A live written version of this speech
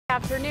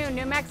Afternoon,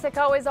 New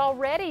Mexico is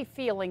already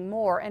feeling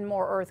more and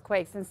more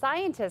earthquakes, and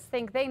scientists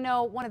think they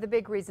know one of the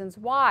big reasons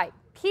why.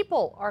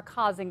 People are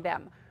causing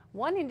them.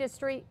 One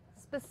industry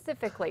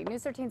specifically.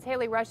 News 13's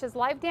Haley Rush is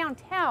live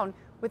downtown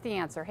with the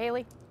answer.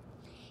 Haley?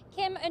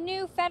 Kim, a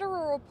new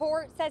federal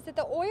report says that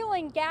the oil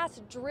and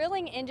gas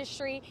drilling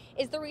industry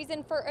is the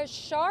reason for a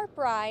sharp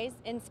rise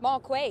in small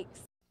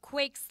quakes.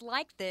 Quakes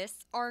like this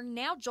are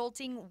now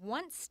jolting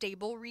once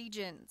stable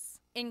regions,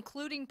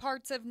 including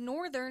parts of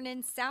northern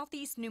and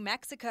southeast New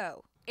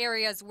Mexico,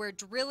 areas where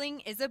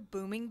drilling is a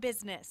booming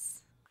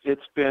business.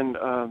 It's been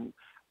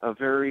a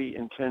very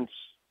intense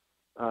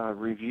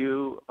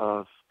review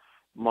of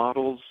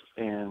models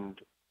and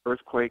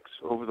earthquakes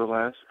over the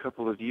last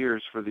couple of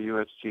years for the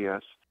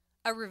USGS.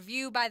 A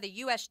review by the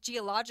U.S.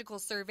 Geological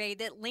Survey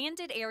that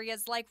landed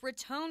areas like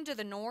Raton to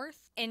the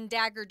north and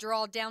Dagger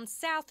Draw down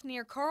south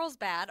near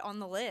Carlsbad on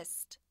the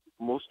list.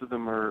 Most of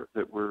them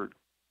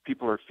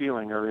people are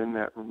feeling are in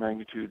that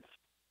magnitude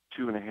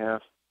 2.5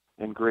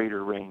 and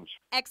greater range.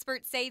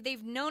 Experts say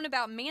they've known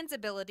about man's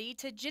ability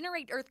to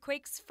generate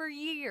earthquakes for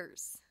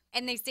years.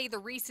 And they say the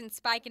recent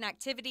spike in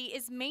activity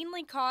is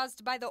mainly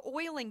caused by the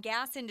oil and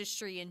gas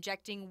industry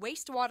injecting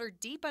wastewater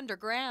deep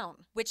underground,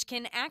 which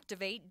can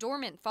activate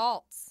dormant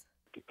faults.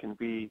 It can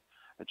be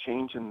a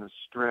change in the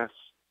stress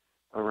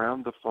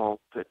around the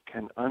fault that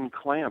can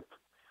unclamp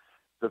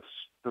the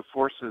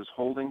forces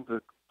holding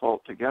the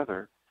fault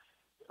together,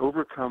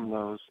 overcome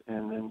those,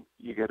 and then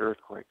you get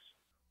earthquakes.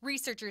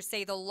 Researchers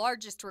say the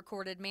largest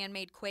recorded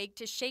man-made quake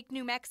to shake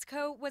New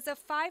Mexico was a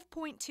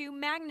 5.2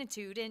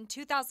 magnitude in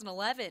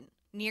 2011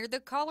 near the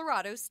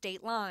Colorado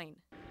state line.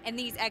 And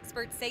these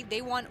experts say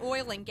they want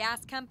oil and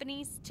gas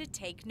companies to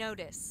take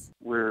notice.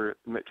 We're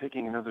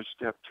taking another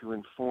step to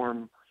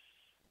inform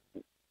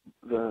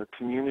the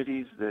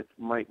communities that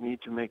might need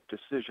to make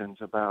decisions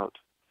about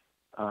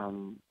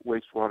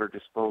wastewater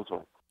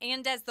disposal.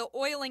 And as the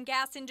oil and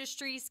gas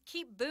industries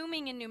keep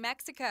booming in New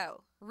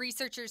Mexico,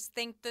 researchers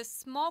think the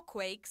small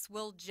quakes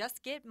will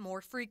just get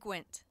more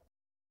frequent.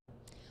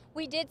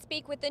 We did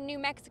speak with the New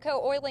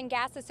Mexico Oil and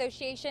Gas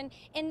Association,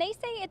 and they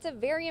say it's a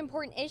very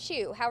important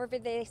issue. However,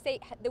 they say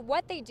that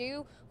what they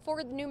do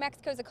for New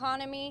Mexico's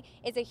economy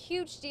is a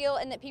huge deal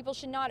and that people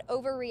should not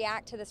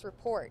overreact to this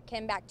report.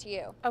 Kim, back to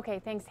you. Okay,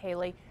 thanks,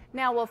 Haley.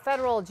 Now, while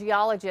federal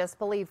geologists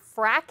believe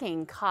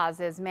fracking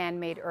causes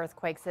man-made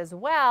earthquakes as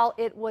well,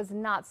 it was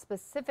not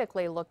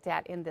specifically looked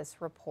at in this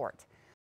report.